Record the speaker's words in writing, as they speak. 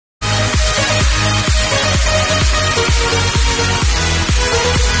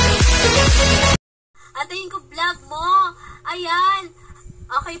Ayan.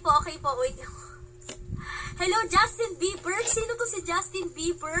 Okay po. Wait. Hello, Justin Bieber. Sino to si Justin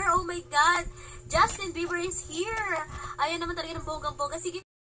Bieber? Oh my God. Justin Bieber is here. Ayan naman talaga ng bonggang-bongga. Sige.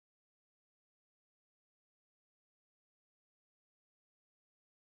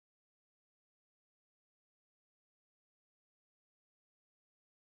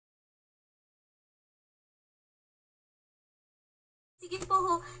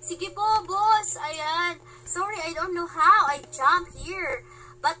 Sige po, boss. Ayan. Sorry, I don't know how I jump here.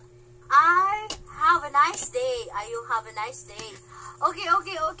 But I have a nice day. You have a nice day. Okay.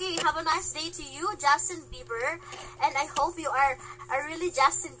 Have a nice day to you, Justin Bieber. And I hope you are really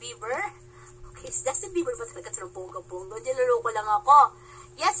Justin Bieber. Okay, si Justin Bieber ba talaga sa bongga-bongga? Niloloko lang ako.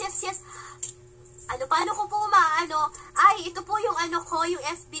 Yes. Paano ko po ito po yung yung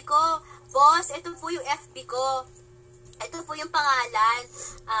FB ko. Boss, ito po yung FB ko. Ito po yung pangalan.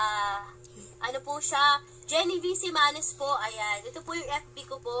 Po siya? Jenny V. Simanes po. Ayan. Ito po yung FB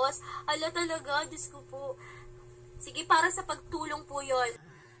ko, boss. Hala talaga. Diyos ko po. Sige, para sa pagtulong po yun.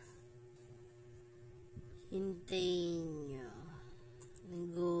 Hintayin nyo.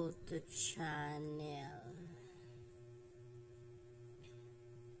 Go to channel.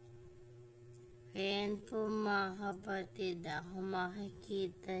 Ayan po mga kapatid. Ako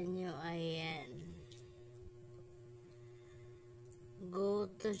makikita nyo. Ayan. Go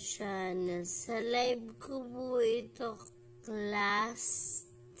to channel. Sa live ko po ito last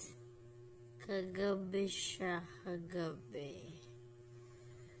kagabi siya.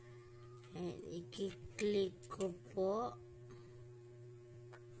 And i-click ko po.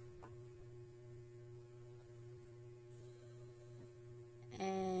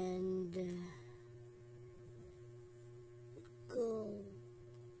 And go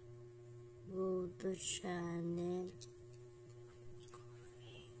to channel.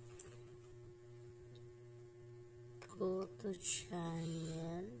 Go to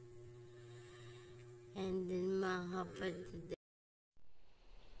channel, and then mga kapatid,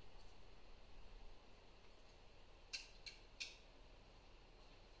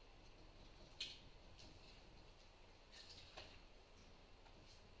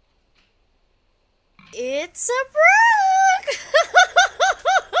 it's a prank!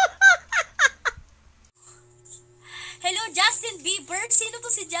 Hello, Justin Bieber. Sino to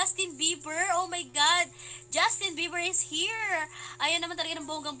si Justin Bieber? Oh my God. Justin Bieber is here. Ayan naman talaga ng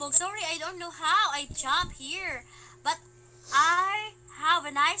bonggang-bong. Sorry, I don't know how I jump here. But I have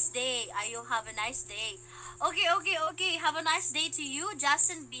a nice day. You have a nice day. Okay. Have a nice day to you,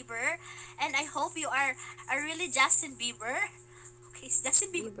 Justin Bieber. And I hope you are really Justin Bieber. Okay, Justin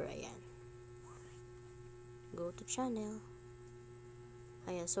Bieber. Ayan. Go to channel.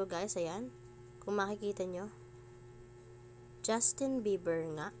 Ayan, so guys, ayan. Kung makikita nyo, Justin Bieber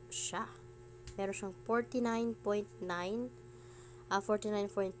nga siya. Meron siyang 49.3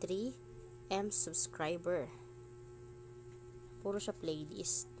 M subscriber. Puro siya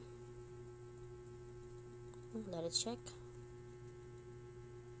playlist. Let it check.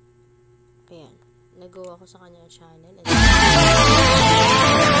 Ayan. Nag-go ako sa kanyang channel.